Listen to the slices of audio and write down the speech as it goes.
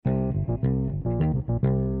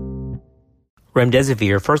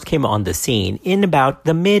Remdesivir first came on the scene in about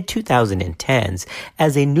the mid-2010s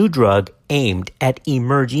as a new drug aimed at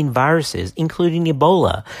emerging viruses, including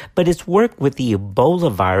Ebola, but its work with the Ebola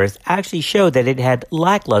virus actually showed that it had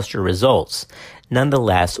lackluster results.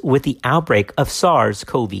 Nonetheless, with the outbreak of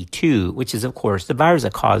SARS-CoV-2, which is, of course, the virus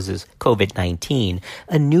that causes COVID-19,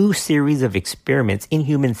 a new series of experiments in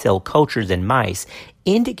human cell cultures and mice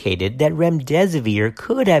indicated that remdesivir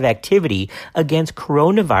could have activity against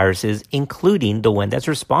coronaviruses, including the one that's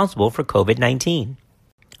responsible for COVID-19.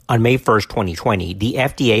 On May 1st, 2020, the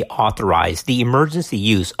FDA authorized the emergency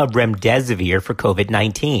use of remdesivir for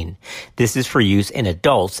COVID-19. This is for use in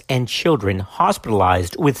adults and children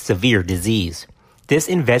hospitalized with severe disease. This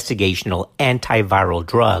investigational antiviral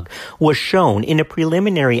drug was shown in a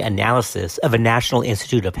preliminary analysis of a National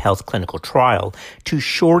Institute of Health clinical trial to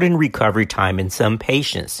shorten recovery time in some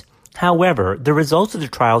patients. However, the results of the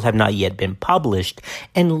trials have not yet been published,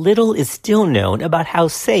 and little is still known about how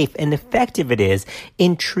safe and effective it is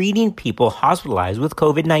in treating people hospitalized with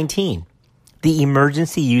COVID-19. The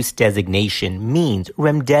emergency use designation means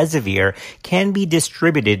remdesivir can be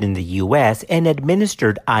distributed in the U.S. and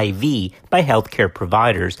administered IV by healthcare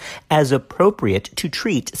providers as appropriate to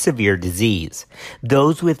treat severe disease.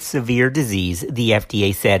 Those with severe disease, the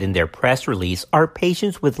FDA said in their press release, are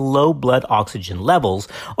patients with low blood oxygen levels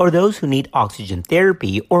or those who need oxygen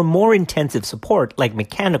therapy or more intensive support like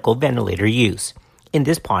mechanical ventilator use. In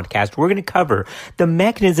this podcast, we're going to cover the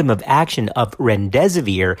mechanism of action of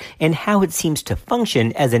remdesivir and how it seems to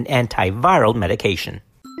function as an antiviral medication.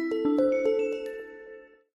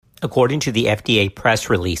 According to the FDA press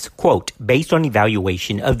release, quote, based on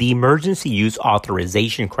evaluation of the emergency use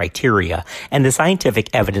authorization criteria and the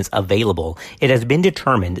scientific evidence available, it has been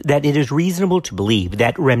determined that it is reasonable to believe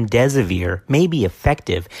that remdesivir may be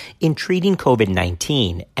effective in treating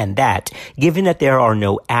COVID-19 and that, given that there are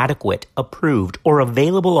no adequate, approved, or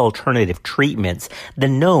available alternative treatments, the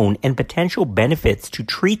known and potential benefits to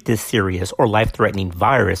treat this serious or life-threatening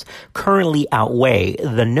virus currently outweigh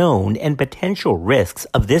the known and potential risks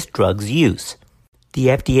of this drug's use. The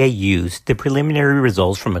FDA used the preliminary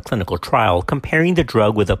results from a clinical trial comparing the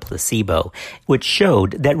drug with a placebo, which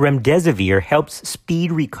showed that remdesivir helps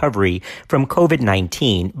speed recovery from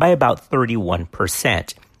COVID-19 by about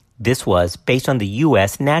 31%. This was based on the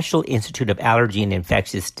U.S. National Institute of Allergy and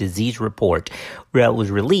Infectious Disease report, that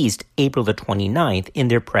was released April the 29th in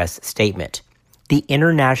their press statement. The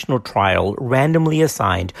international trial randomly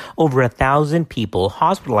assigned over 1,000 people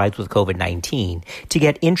hospitalized with COVID-19 to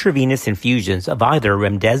get intravenous infusions of either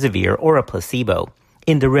remdesivir or a placebo.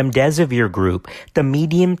 In the remdesivir group, the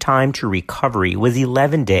median time to recovery was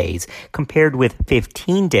 11 days compared with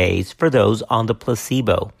 15 days for those on the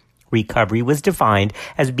placebo. Recovery was defined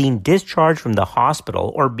as being discharged from the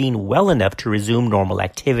hospital or being well enough to resume normal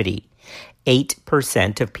activity.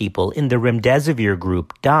 8% of people in the remdesivir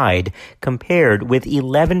group died, compared with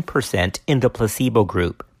 11% in the placebo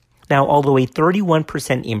group. Now, although a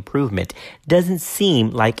 31% improvement doesn't seem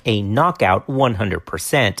like a knockout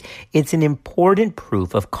 100%, it's an important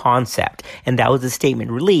proof of concept, and that was a statement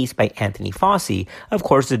released by Anthony Fauci, of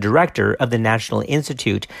course, the director of the National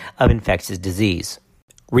Institute of Infectious Disease.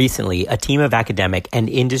 Recently, a team of academic and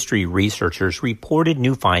industry researchers reported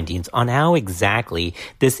new findings on how exactly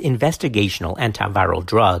this investigational antiviral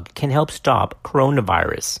drug can help stop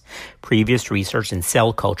coronavirus. Previous research in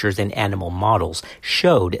cell cultures and animal models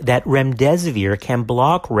showed that remdesivir can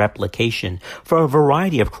block replication for a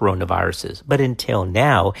variety of coronaviruses, but until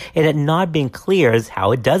now, it had not been clear as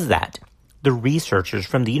how it does that. The researchers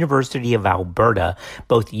from the University of Alberta,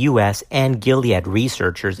 both U.S. and Gilead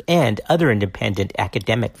researchers and other independent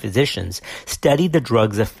academic physicians, studied the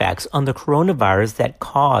drug's effects on the coronavirus that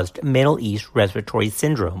caused Middle East Respiratory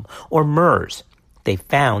Syndrome, or MERS. They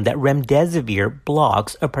found that remdesivir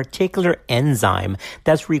blocks a particular enzyme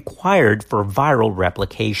that's required for viral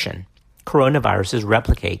replication. Coronaviruses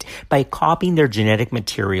replicate by copying their genetic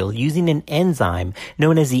material using an enzyme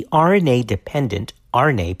known as the RNA-dependent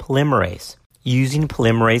RNA polymerase. Using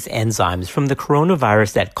polymerase enzymes from the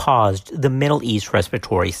coronavirus that caused the Middle East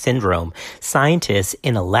Respiratory Syndrome, scientists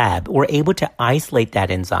in a lab were able to isolate that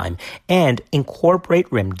enzyme and incorporate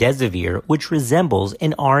remdesivir, which resembles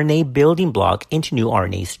an RNA building block, into new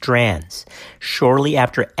RNA strands. Shortly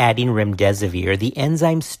after adding remdesivir, the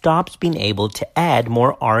enzyme stops being able to add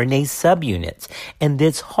more RNA subunits, and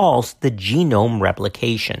this halts the genome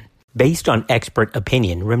replication. Based on expert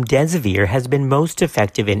opinion, remdesivir has been most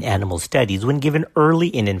effective in animal studies when given early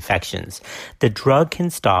in infections. The drug can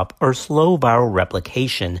stop or slow viral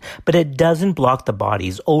replication, but it doesn't block the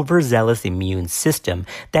body's overzealous immune system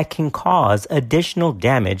that can cause additional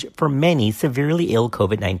damage for many severely ill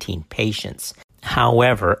COVID-19 patients.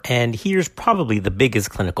 However, and here's probably the biggest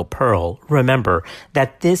clinical pearl, remember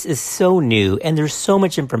that this is so new and there's so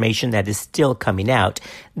much information that is still coming out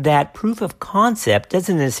that proof of concept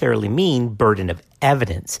doesn't necessarily mean burden of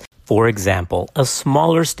evidence. For example, a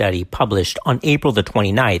smaller study published on April the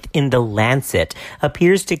 29th in The Lancet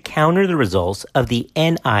appears to counter the results of the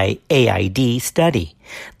NIAID study.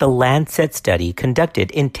 The Lancet study, conducted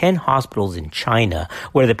in 10 hospitals in China,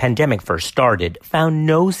 where the pandemic first started, found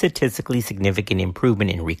no statistically significant improvement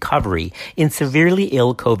in recovery in severely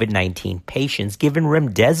ill COVID-19 patients given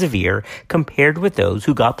remdesivir compared with those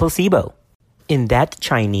who got placebo. In that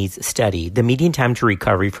Chinese study, the median time to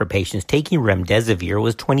recovery for patients taking remdesivir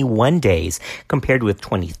was 21 days compared with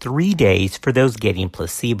 23 days for those getting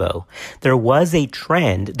placebo. There was a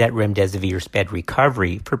trend that remdesivir sped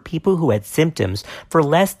recovery for people who had symptoms for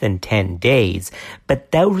less than 10 days,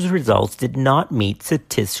 but those results did not meet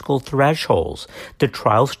statistical thresholds. The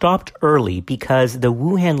trial stopped early because the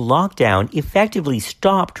Wuhan lockdown effectively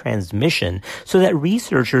stopped transmission so that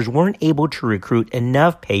researchers weren't able to recruit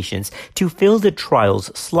enough patients to fill the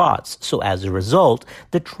trial's slots. So as a result,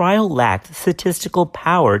 the trial lacked statistical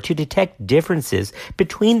power to detect differences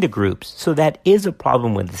between the groups. So that is a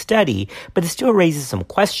problem with the study, but it still raises some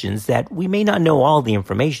questions that we may not know all the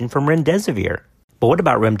information from remdesivir. But what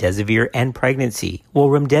about remdesivir and pregnancy? Well,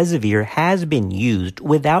 remdesivir has been used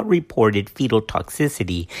without reported fetal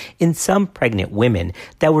toxicity in some pregnant women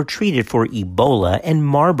that were treated for Ebola and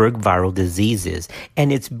Marburg viral diseases,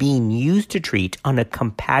 and it's being used to treat on a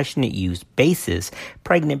compassionate use basis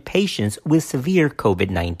pregnant patients with severe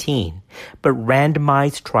COVID-19. But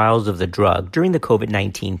randomized trials of the drug during the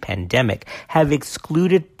COVID-19 pandemic have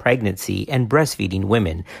excluded pregnancy and breastfeeding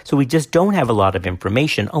women, so we just don't have a lot of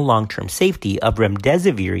information on long-term safety of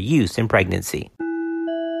remdesivir use in pregnancy.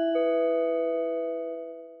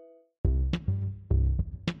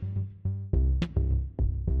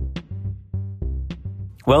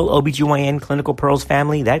 Well, OBGYN Clinical Pearls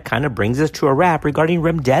family, that kind of brings us to a wrap regarding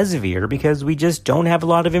remdesivir because we just don't have a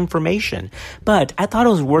lot of information. But I thought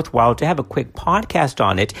it was worthwhile to have a quick podcast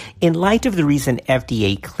on it in light of the recent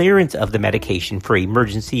FDA clearance of the medication for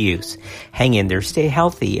emergency use. Hang in there, stay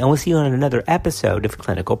healthy, and we'll see you on another episode of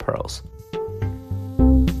Clinical Pearls.